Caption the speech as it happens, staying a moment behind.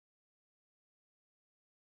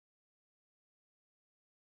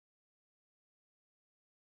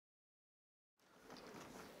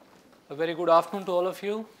A very good afternoon to all of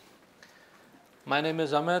you. My name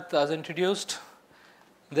is Amit, as introduced.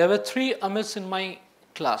 There were 3 Amits in my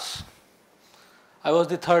class. I was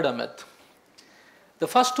the 3rd Amit. The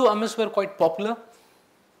first 2 Amits were quite popular.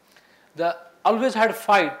 They always had a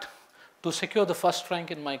fight to secure the first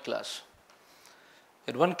rank in my class.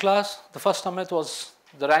 In one class, the first Amit was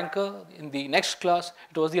the ranker. In the next class,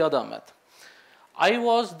 it was the other Amit. I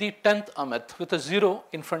was the 10th Amit with a 0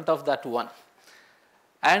 in front of that 1.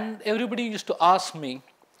 And everybody used to ask me,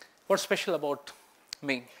 what's special about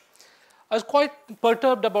me? I was quite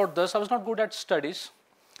perturbed about this. I was not good at studies.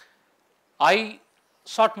 I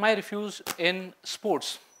sought my refuge in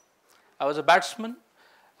sports. I was a batsman.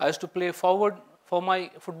 I used to play forward for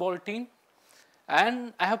my football team.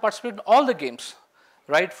 And I have participated in all the games,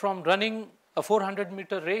 right from running a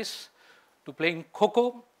 400-meter race to playing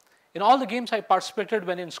kho-kho. In all the games I participated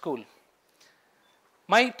when in school.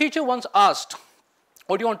 My teacher once asked,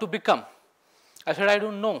 what do you want to become? I said, I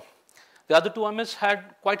don't know. The other 2 Amits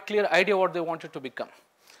had quite clear idea what they wanted to become.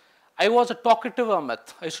 I was a talkative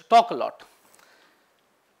Amit. I used to talk a lot.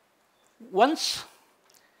 Once,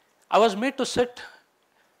 I was made to sit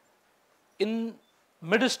in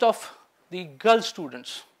midst of the girl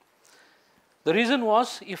students. The reason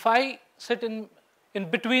was, if I sit in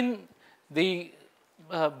between the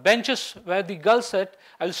benches where the girls sat,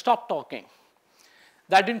 I will stop talking.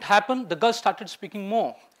 That didn't happen. The girls started speaking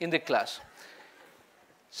more in the class.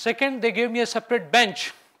 Second, they gave me a separate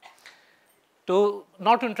bench to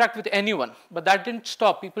not interact with anyone. But that didn't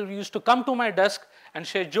stop. People used to come to my desk and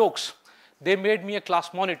share jokes. They made me a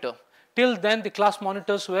class monitor. Till then, the class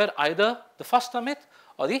monitors were either the first Amit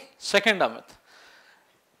or the second Amit.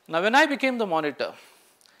 Now, when I became the monitor,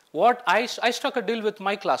 I struck a deal with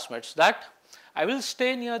my classmates that I will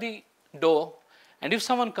stay near the door, and if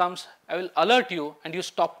someone comes, I will alert you and you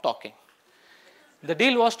stop talking. The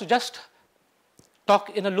deal was to just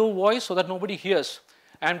talk in a low voice so that nobody hears.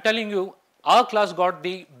 I am telling you, our class got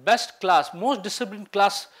the best class, most disciplined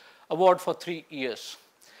class award for 3 years.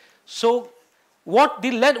 So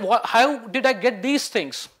how did I get these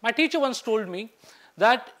things? My teacher once told me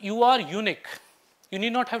that you are unique. You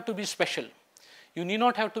need not have to be special. You need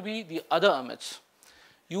not have to be the other Amits.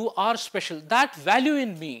 You are special. That value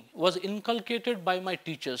in me was inculcated by my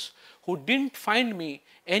teachers, who didn't find me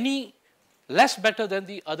any less better than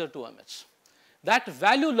the other 2 Amits. That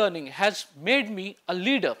value learning has made me a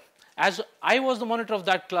leader. As I was the monitor of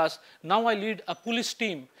that class, now I lead a police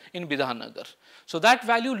team in Bidhannagar. So that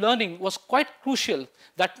value learning was quite crucial,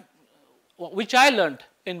 which I learned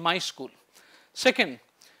in my school. Second,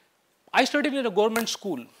 I studied in a government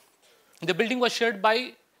school. The building was shared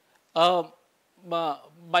by a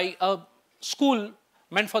school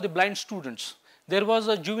meant for the blind students. There was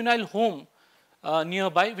a juvenile home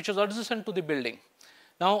nearby which was adjacent to the building.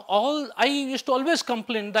 Now, I used to always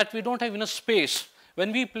complain that we don't have enough space.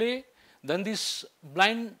 When we play, then these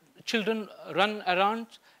blind children run around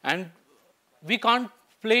and we can't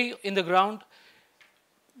play in the ground.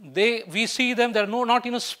 We see them, there are not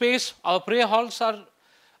enough space. Our prayer halls are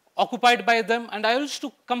occupied by them, and I used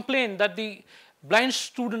to complain that the blind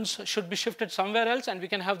students should be shifted somewhere else and we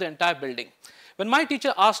can have the entire building. When my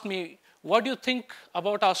teacher asked me, what do you think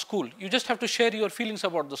about our school? You just have to share your feelings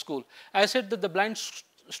about the school. I said that the blind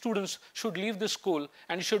students should leave this school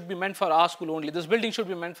and it should be meant for our school only. This building should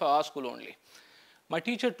be meant for our school only. My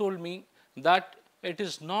teacher told me that it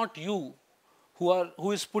is not you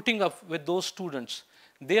who is putting up with those students.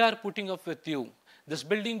 They are putting up with you. This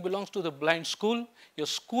building belongs to the blind school. Your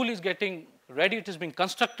school is getting ready. It is being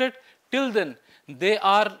constructed. Till then, they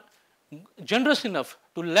are generous enough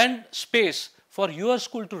to lend space for your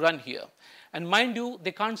school to run here. And mind you,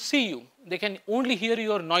 they can't see you. They can only hear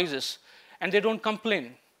your noises, and they don't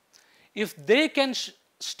complain. If they can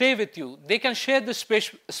stay with you, they can share the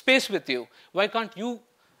space with you, why can't you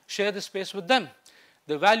share the space with them?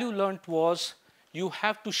 The value learned was you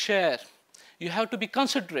have to share. You have to be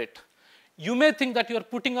considerate. You may think that you are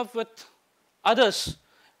putting up with others.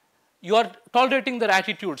 You are tolerating their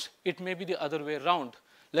attitudes. It may be the other way around.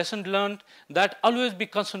 Lesson learned that always be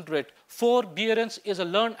considerate. Forbearance is a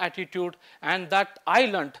learned attitude, and that I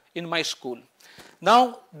learned in my school.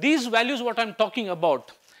 Now, these values, what I'm talking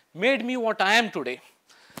about, made me what I am today.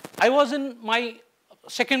 I was in my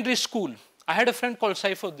secondary school. I had a friend called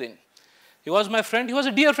Saifuddin. He was my friend. He was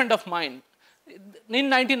a dear friend of mine. In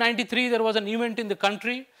 1993, there was an event in the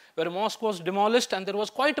country where a mosque was demolished, and there was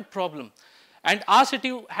quite a problem. And our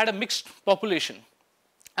city had a mixed population.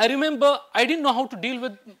 I remember I didn't know how to deal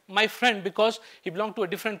with my friend because he belonged to a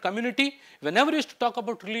different community. Whenever we used to talk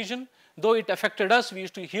about religion, though it affected us, we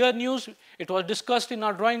used to hear news, it was discussed in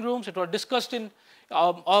our drawing rooms, it was discussed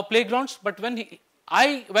or playgrounds, but when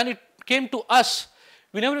it came to us,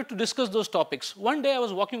 we never had to discuss those topics. One day I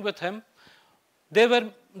was walking with him. There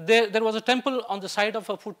was a temple on the side of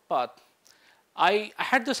a footpath. I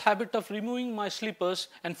had this habit of removing my slippers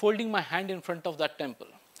and folding my hand in front of that temple.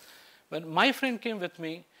 When my friend came with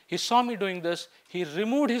me, he saw me doing this. He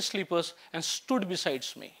removed his slippers and stood beside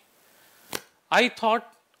me. I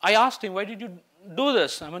asked him, why did you do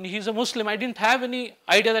this? I mean, he's a Muslim. I didn't have any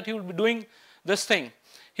idea that he would be doing this thing.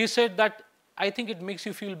 He said that, I think it makes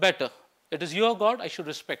you feel better. It is your God, I should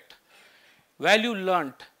respect. Value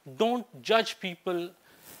learned. Don't judge people,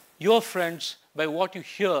 your friends, by what you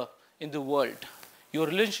hear in the world. Your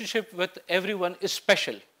relationship with everyone is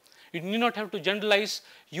special. You need not have to generalize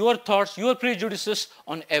your thoughts, your prejudices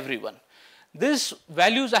on everyone. These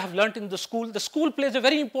values I have learned in the school. The school plays a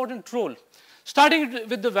very important role. Starting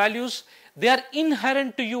with the values, they are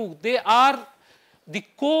inherent to you. They are the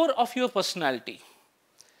core of your personality.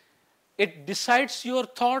 It decides your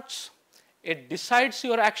thoughts, it decides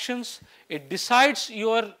your actions, it decides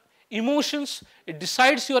your emotions, it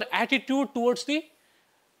decides your attitude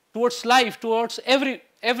towards life, towards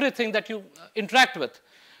everything that you interact with.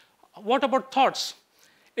 What about thoughts?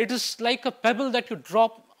 It is like a pebble that you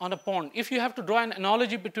drop on a pond. If you have to draw an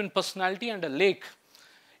analogy between personality and a lake,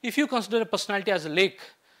 if you consider a personality as a lake,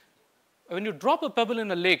 when you drop a pebble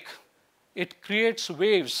in a lake, it creates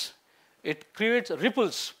waves, it creates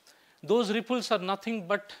ripples. Those ripples are nothing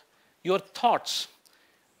but your thoughts.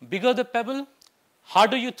 Bigger the pebble,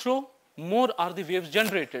 harder you throw, more are the waves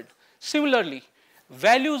generated. Similarly,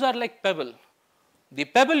 values are like pebble. The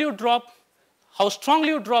pebble you drop, how strongly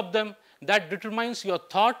you drop them, that determines your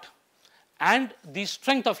thought and the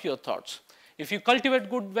strength of your thoughts. If you cultivate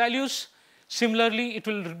good values, similarly, it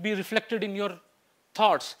will be reflected in your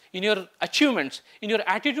thoughts, in your achievements, in your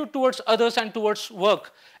attitude towards others and towards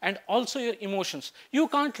work, and also your emotions. You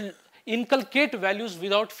can't inculcate values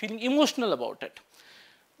without feeling emotional about it.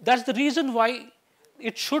 That's the reason why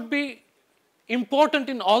it should be important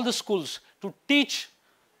in all the schools to teach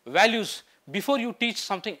values before you teach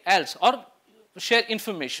something else or share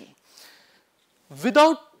information.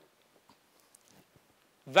 Without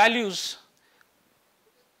values,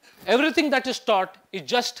 everything that is taught is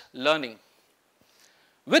just learning.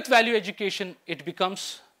 With value education, it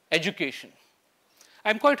becomes education.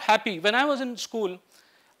 I'm quite happy. When I was in school,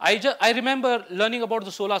 I remember learning about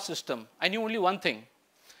the solar system. I knew only one thing.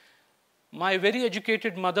 My very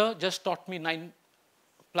educated mother just taught me 9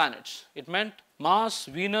 planets. It meant Mars,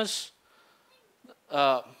 Venus,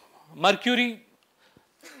 Mercury,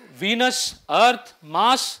 Venus, Earth,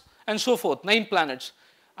 Mars, and so forth, 9 planets.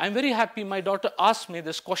 I'm very happy my daughter asked me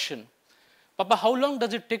this question. Papa, how long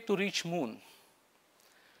does it take to reach moon?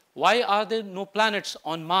 Why are there no planets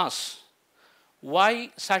on Mars? Why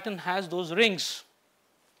Saturn has those rings?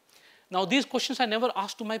 Now, these questions I never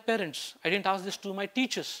asked to my parents. I didn't ask this to my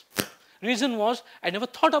teachers. Reason was, I never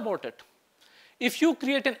thought about it. If you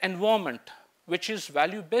create an environment which is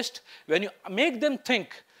value-based, when you make them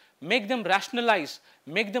think, make them rationalize,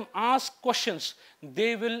 make them ask questions,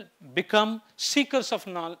 they will become seekers of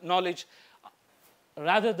knowledge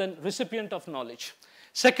rather than recipient of knowledge.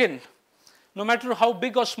 Second, no matter how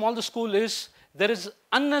big or small the school is, there is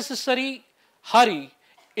unnecessary hurry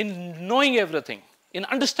in knowing everything, in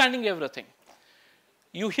understanding everything.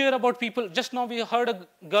 You hear about people, just now we heard a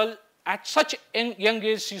girl at such a young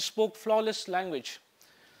age, she spoke flawless language.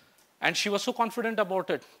 And she was so confident about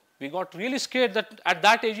it. We got really scared that at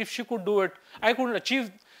that age, if she could do it, I couldn't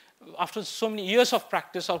achieve after so many years of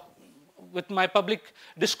practice or with my public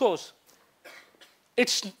discourse.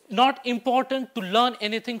 It's not important to learn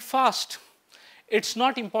anything fast. It's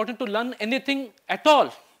not important to learn anything at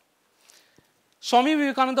all. Swami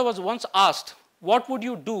Vivekananda was once asked, what would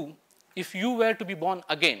you do if you were to be born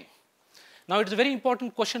again? Now, it's a very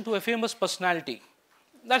important question to a famous personality.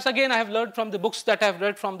 That's again I have learned from the books that I have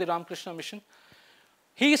read from the Ramakrishna Mission.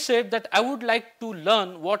 He said that I would like to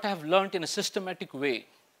learn what I have learned in a systematic way.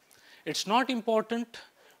 It's not important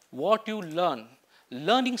what you learn.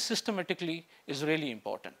 Learning systematically is really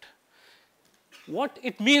important. What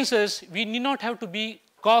it means is we need not have to be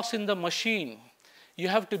cogs in the machine. You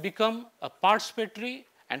have to become a participatory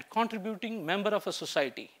and contributing member of a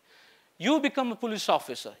society. You become a police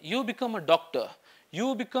officer, you become a doctor,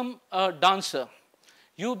 you become a dancer,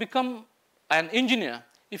 you become an engineer.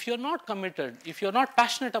 If you're not committed, if you're not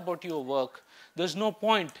passionate about your work, there's no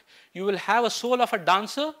point. You will have a soul of a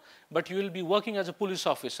dancer, but you will be working as a police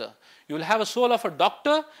officer. You will have a soul of a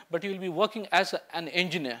doctor, but you will be working as an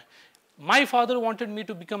engineer. My father wanted me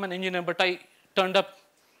to become an engineer, but I turned up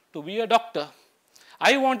to be a doctor.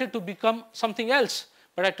 I wanted to become something else,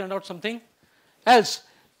 but I turned out something else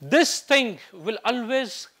this thing will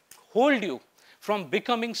always hold you from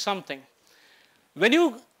becoming something. When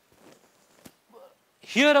you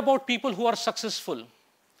hear about people who are successful,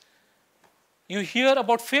 you hear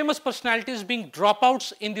about famous personalities being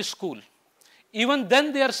dropouts in the school. Even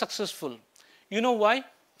then they are successful. You know why?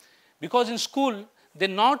 Because in school they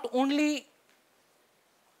not only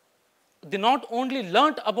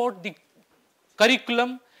learnt about the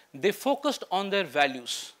curriculum, they focused on their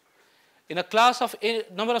values. In a class of a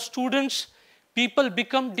number of students, people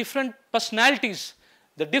become different personalities.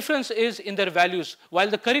 The difference is in their values. While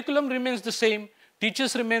the curriculum remains the same,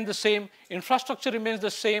 teachers remain the same, infrastructure remains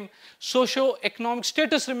the same, socio-economic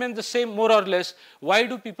status remains the same more or less. Why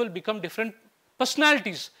do people become different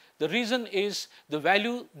personalities? The reason is the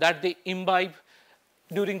value that they imbibe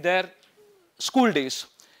during their school days.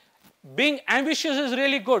 Being ambitious is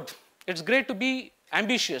really good. It's great to be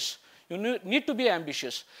ambitious. You need to be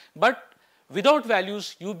ambitious. But without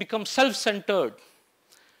values, you become self-centered.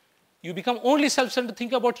 You become only self-centered,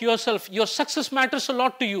 think about yourself. Your success matters a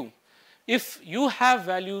lot to you. If you have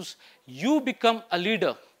values, you become a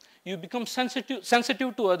leader. You become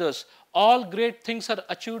sensitive to others. All great things are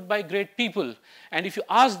achieved by great people. And if you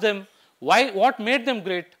ask them what made them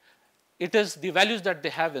great, it is the values that they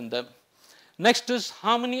have in them. Next is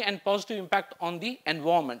harmony and positive impact on the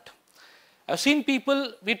environment. I've seen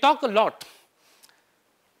people, we talk a lot.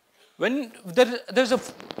 When there's a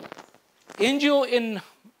NGO in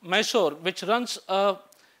Mysore which runs a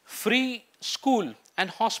free school and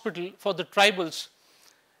hospital for the tribals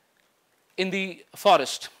in the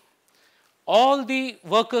forest. All the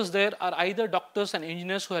workers there are either doctors and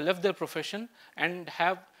engineers who have left their profession and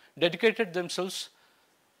have dedicated themselves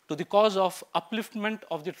to the cause of upliftment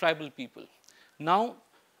of the tribal people. Now,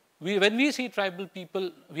 when we see tribal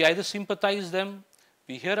people, we either sympathize them,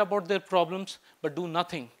 we hear about their problems, but do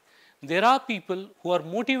nothing. There are people who are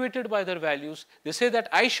motivated by their values. They say that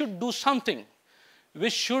I should do something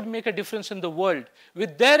which should make a difference in the world.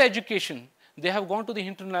 With their education, they have gone to the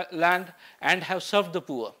hinterland and have served the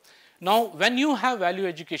poor. Now, when you have value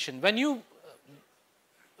education, when you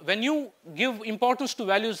give importance to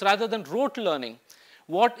values rather than rote learning,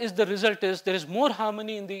 what is the result is there is more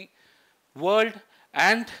harmony in the world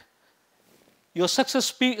and your success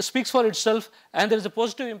speaks for itself and there is a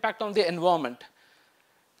positive impact on the environment.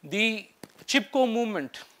 The Chipko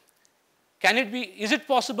movement, is it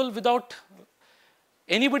possible without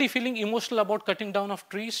anybody feeling emotional about cutting down of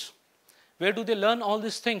trees? Where do they learn all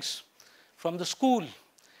these things? From the school.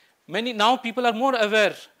 Now people are more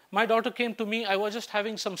aware. My daughter came to me, I was just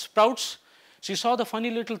having some sprouts. She saw the funny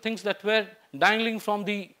little things that were dangling from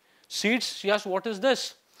the seeds. She asked, what is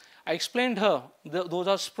this? I explained her, those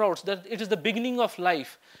are sprouts, that it is the beginning of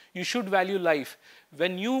life. You should value life.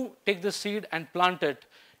 When you take the seed and plant it,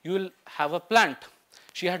 you will have a plant.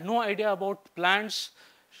 She had no idea about plants.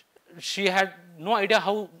 She had no idea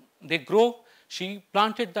how they grow. She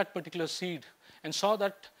planted that particular seed and saw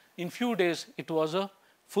that in few days it was a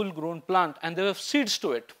full-grown plant and there were seeds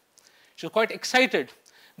to it. She was quite excited.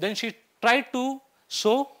 Then she tried to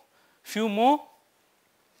sow few more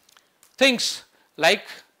things like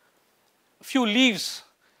few leaves,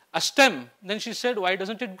 a stem. Then she said, why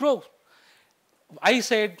doesn't it grow? I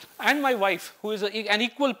said, and my wife, who is an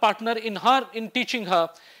equal partner in teaching her,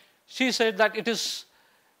 she said that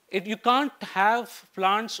you can't have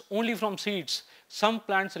plants only from seeds. Some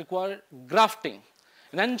plants require grafting.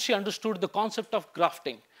 And then she understood the concept of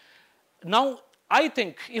grafting. Now, I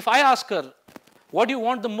think if I ask her, what do you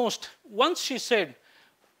want the most? Once she said,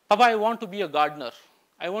 Papa, I want to be a gardener.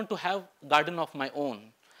 I want to have a garden of my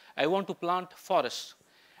own. I want to plant forests.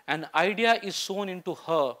 An idea is sown into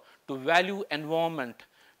her to value environment,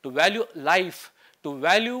 to value life, to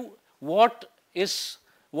value what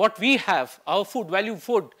we have, our food, value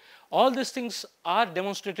food. All these things are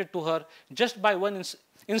demonstrated to her just by one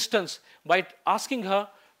instance, by asking her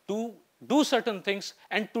to do certain things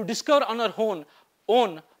and to discover on her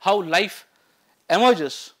own how life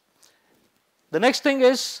emerges. The next thing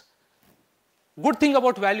is, good thing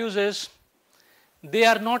about values is, they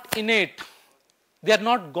are not innate, they are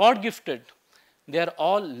not God-gifted, they are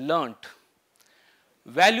all learnt.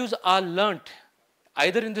 Values are learnt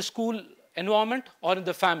either in the school environment or in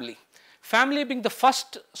the family. Family being the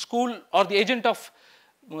first school or the agent of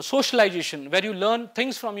socialization where you learn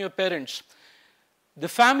things from your parents. The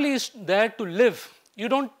family is there to live.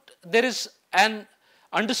 There is an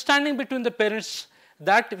understanding between the parents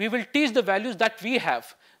that we will teach the values that we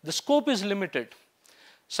have. The scope is limited.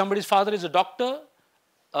 Somebody's father is a doctor,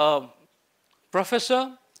 a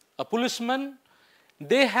professor, a policeman.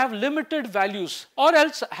 They have limited values or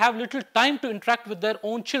else have little time to interact with their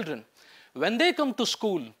own children. When they come to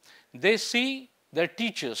school, they see their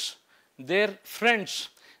teachers, their friends,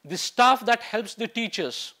 the staff that helps the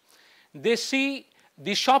teachers. They see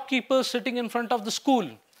the shopkeepers sitting in front of the school.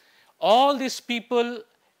 All these people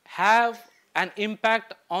have an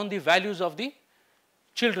impact on the values of the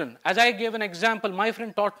children. As I gave an example, my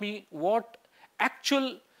friend taught me what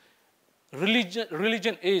actual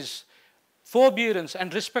religion is. Forbearance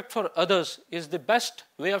and respect for others is the best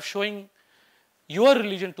way of showing your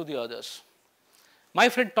religion to the others. My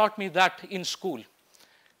friend taught me that in school.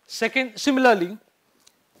 Second, similarly,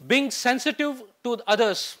 being sensitive to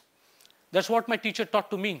others, that's what my teacher taught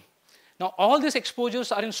to me. Now, all these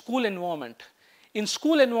exposures are in school environment. In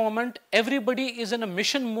school environment, everybody is in a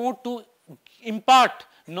mission mode to impart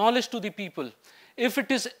knowledge to the people. If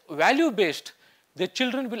it is value-based, the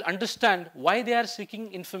children will understand why they are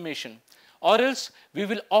seeking information. Or else, we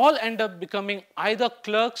will all end up becoming either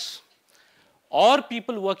clerks or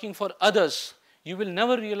people working for others. You will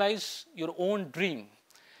never realize your own dream.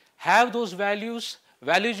 Have those values,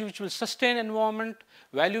 values which will sustain environment,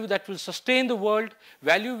 value that will sustain the world,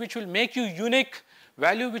 value which will make you unique,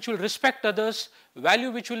 value which will respect others,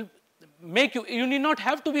 value which will make you need not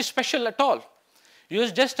have to be special at all. You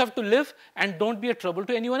just have to live and don't be a trouble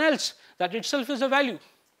to anyone else. That itself is a value.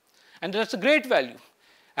 And that's a great value.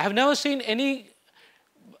 I have never seen any,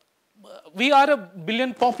 we are a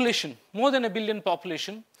billion population, more than a billion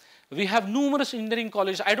population. We have numerous engineering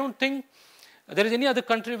colleges. I don't think there is any other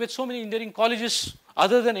country with so many engineering colleges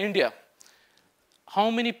other than India. How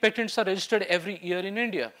many patents are registered every year in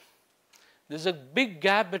India? There's a big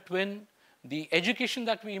gap between the education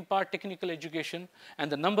that we impart, technical education, and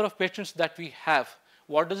the number of patents that we have.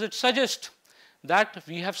 What does it suggest? That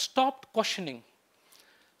we have stopped questioning,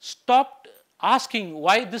 stopped asking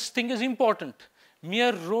why this thing is important.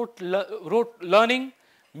 Mere rote learning,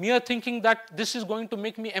 mere thinking that this is going to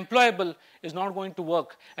make me employable is not going to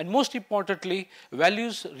work. And most importantly,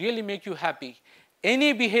 values really make you happy.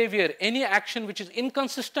 Any behavior, any action which is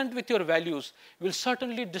inconsistent with your values will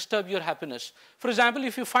certainly disturb your happiness. For example,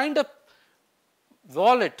 if you find a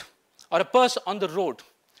wallet or a purse on the road,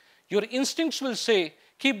 your instincts will say,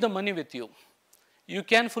 keep the money with you. You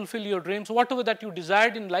can fulfill your dreams. Whatever that you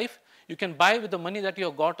desired in life, you can buy with the money that you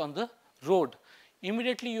have got on the road.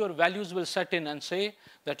 Immediately your values will set in and say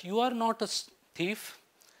that you are not a thief.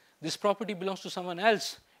 This property belongs to someone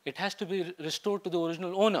else. It has to be restored to the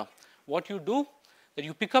original owner. What you do, that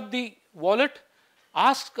you pick up the wallet,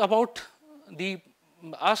 ask around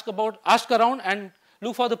and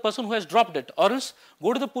look for the person who has dropped it, or else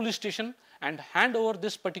go to the police station and hand over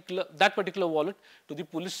that particular wallet to the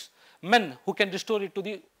policemen who can restore it to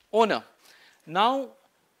the owner. Now,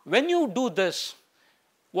 when you do this,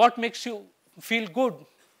 what makes you feel good?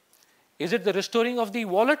 Is it the restoring of the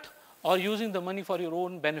wallet or using the money for your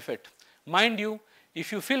own benefit? Mind you,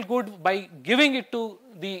 if you feel good by giving it to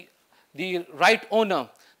the right owner,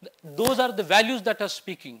 those are the values that are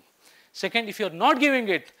speaking. Second, if you're not giving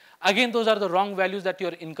it, again those are the wrong values that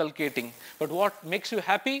you're inculcating. But what makes you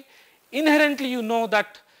happy? Inherently you know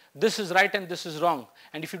that this is right and this is wrong.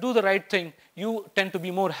 And if you do the right thing, you tend to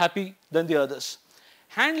be more happy than the others.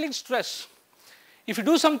 Handling stress. If you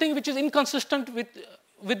do something which is inconsistent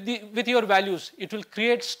with your values, it will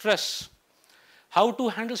create stress. How to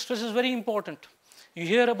handle stress is very important. You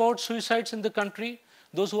hear about suicides in the country.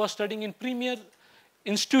 Those who are studying in premier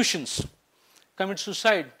institutions commit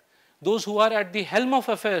suicide. Those who are at the helm of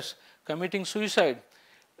affairs committing suicide.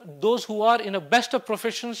 Those who are in the best of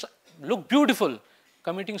professions, look beautiful,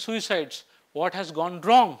 committing suicides. What has gone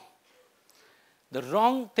wrong? The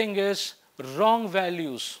wrong thing is wrong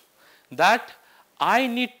values. That I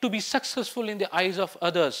need to be successful in the eyes of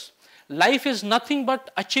others. Life is nothing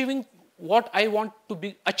but achieving what I want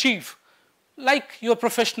to achieve, like your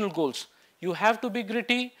professional goals. You have to be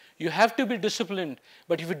gritty, you have to be disciplined.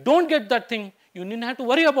 But if you don't get that thing, you needn't have to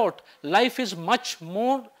worry about. Life is much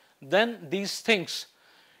more than these things.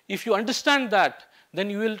 If you understand that, then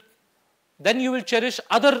you will cherish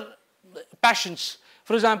other passions.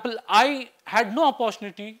 For example, I had no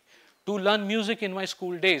opportunity to learn music in my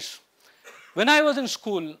school days. When I was in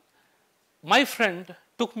school, my friend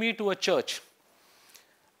took me to a church.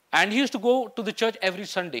 And he used to go to the church every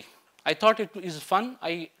Sunday. I thought it is fun.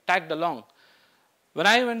 I tagged along. When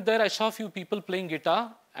I went there, I saw a few people playing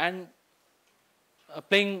guitar and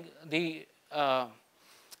playing the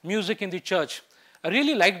music in the church. I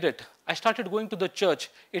really liked it. I started going to the church.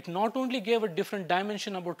 It not only gave a different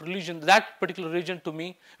dimension about religion, that particular religion to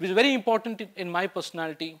me, which is very important in my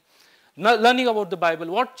personality. Learning about the Bible,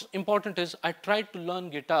 what's important is I tried to learn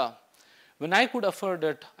guitar. When I could afford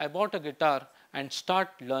it, I bought a guitar and start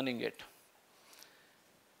learning it.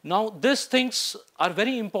 Now, these things are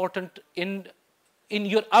very important in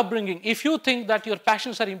your upbringing. If you think that your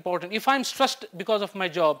passions are important, if I'm stressed because of my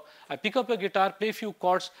job, I pick up a guitar, play a few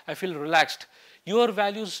chords, I feel relaxed. Your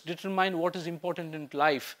values determine what is important in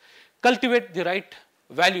life. Cultivate the right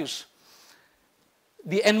values.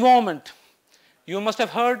 The environment. You must have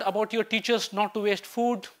heard about your teachers not to waste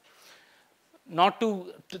food, not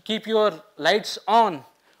to keep your lights on.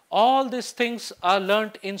 All these things are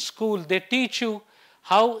learnt in school. They teach you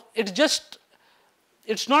how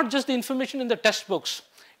it's not just the information in the textbooks.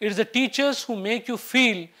 It's the teachers who make you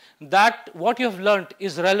feel that what you have learnt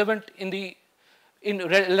is relevant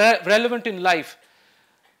relevant in life.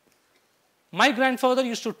 My grandfather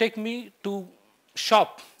used to take me to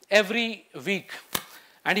shop every week,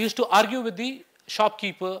 and he used to argue with the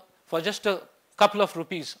shopkeeper for just a couple of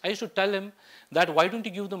rupees. I used to tell him that why don't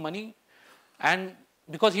you give the money, and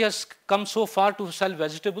because he has come so far to sell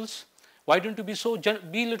vegetables, why don't you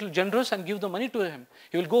be a little generous and give the money to him?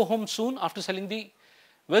 He will go home soon after selling the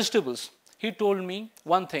vegetables. He told me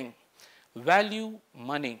one thing: value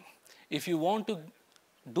money. If you want to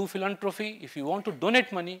do philanthropy, if you want to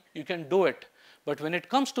donate money, you can do it. But when it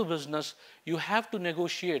comes to business, you have to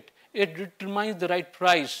negotiate. It determines the right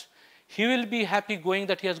price. He will be happy going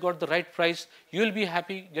that he has got the right price. You will be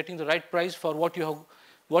happy getting the right price for what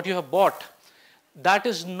you have bought. That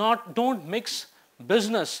is not, don't mix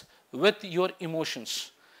business with your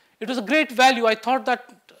emotions. It was a great value. I thought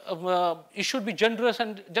that you should be generous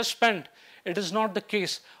and just spend. It is not the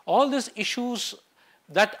case. All these issues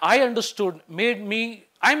that I understood made me,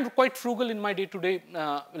 I'm quite frugal in my day-to-day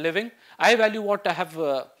living. I value what I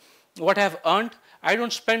have earned. I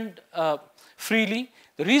don't spend freely.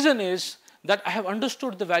 The reason is that I have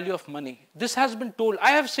understood the value of money. This has been told.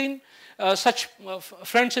 I have seen such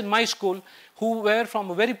friends in my school who were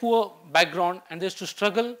from a very poor background, and they used to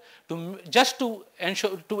struggle to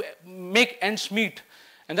make ends meet.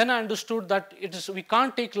 And then I understood that we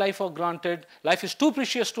can't take life for granted. Life is too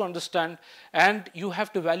precious to understand, and you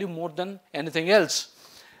have to value more than anything else.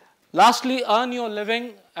 Lastly, earn your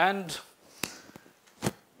living and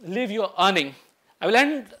live your earning. I will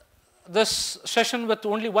end this session with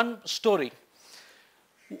only one story.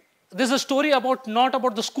 This is a story not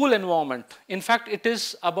about the school environment. In fact, it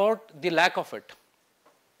is about the lack of it.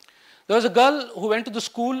 There was a girl who went to the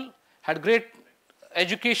school, had great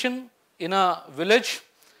education in a village,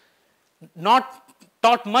 not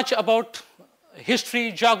taught much about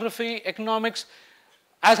history, geography, economics.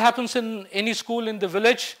 As happens in any school in the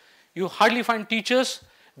village, you hardly find teachers,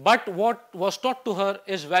 but what was taught to her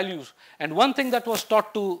is values. And one thing that was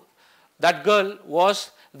taught to that girl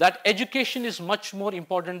was that education is much more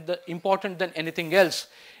important than anything else.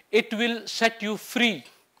 It will set you free.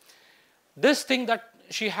 This thing that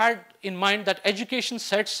she had in mind, that education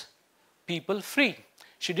sets people free.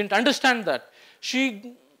 She didn't understand that.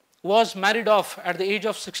 She was married off at the age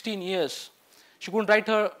of 16 years. She couldn't write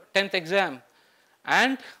her 10th exam.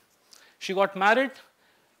 And she got married.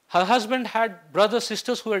 Her husband had brothers,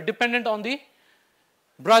 sisters who were dependent on the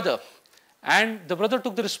brother. And the brother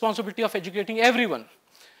took the responsibility of educating everyone.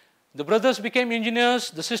 The brothers became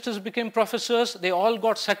engineers, the sisters became professors, they all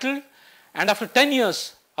got settled. And after 10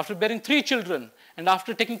 years, after bearing 3 children, and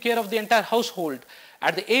after taking care of the entire household,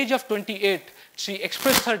 at the age of 28, she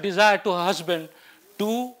expressed her desire to her husband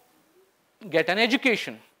to get an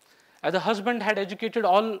education. As the husband had educated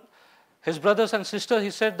all his brothers and sisters, he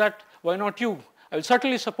said that, why not you? I will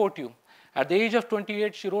certainly support you. At the age of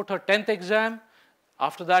 28, she wrote her 10th exam,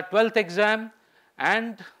 after that 12th exam,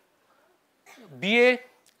 and BA.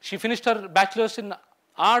 She finished her bachelor's in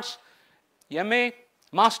arts, MA,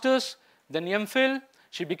 master's, then MPhil.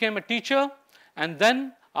 She became a teacher, and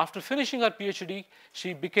then after finishing her PhD,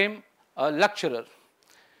 she became a lecturer.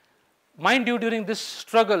 Mind you, during this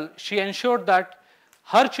struggle, she ensured that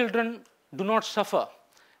her children do not suffer,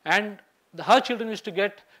 and her children used to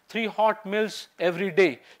get 3 hot meals every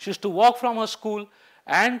day. She used to walk from her school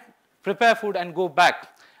and prepare food and go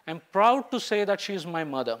back. I'm proud to say that she is my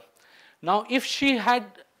mother. Now, if she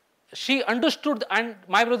understood, and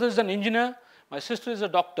my brother is an engineer, my sister is a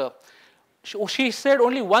doctor. She said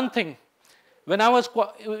only one thing. When I was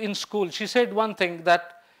in school, she said one thing,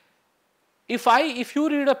 that if you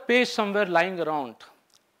read a page somewhere lying around,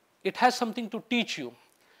 it has something to teach you.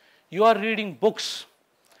 You are reading books,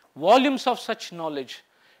 volumes of such knowledge.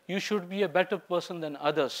 You should be a better person than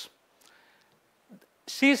others.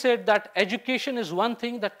 She said that education is one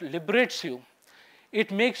thing that liberates you.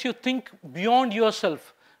 It makes you think beyond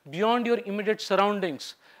yourself, beyond your immediate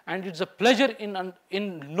surroundings, and it's a pleasure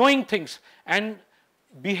in knowing things and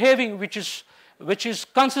behaving which is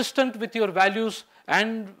consistent with your values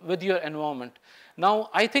and with your environment. Now,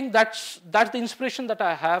 I think that's the inspiration that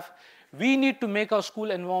I have. We need to make our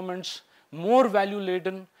school environments more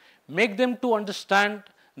value-laden, make them to understand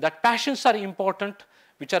that passions are important,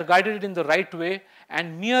 which are guided in the right way,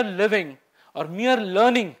 and mere living or mere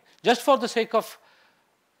learning just for the sake of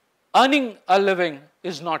earning a living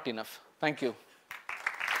is not enough. Thank you.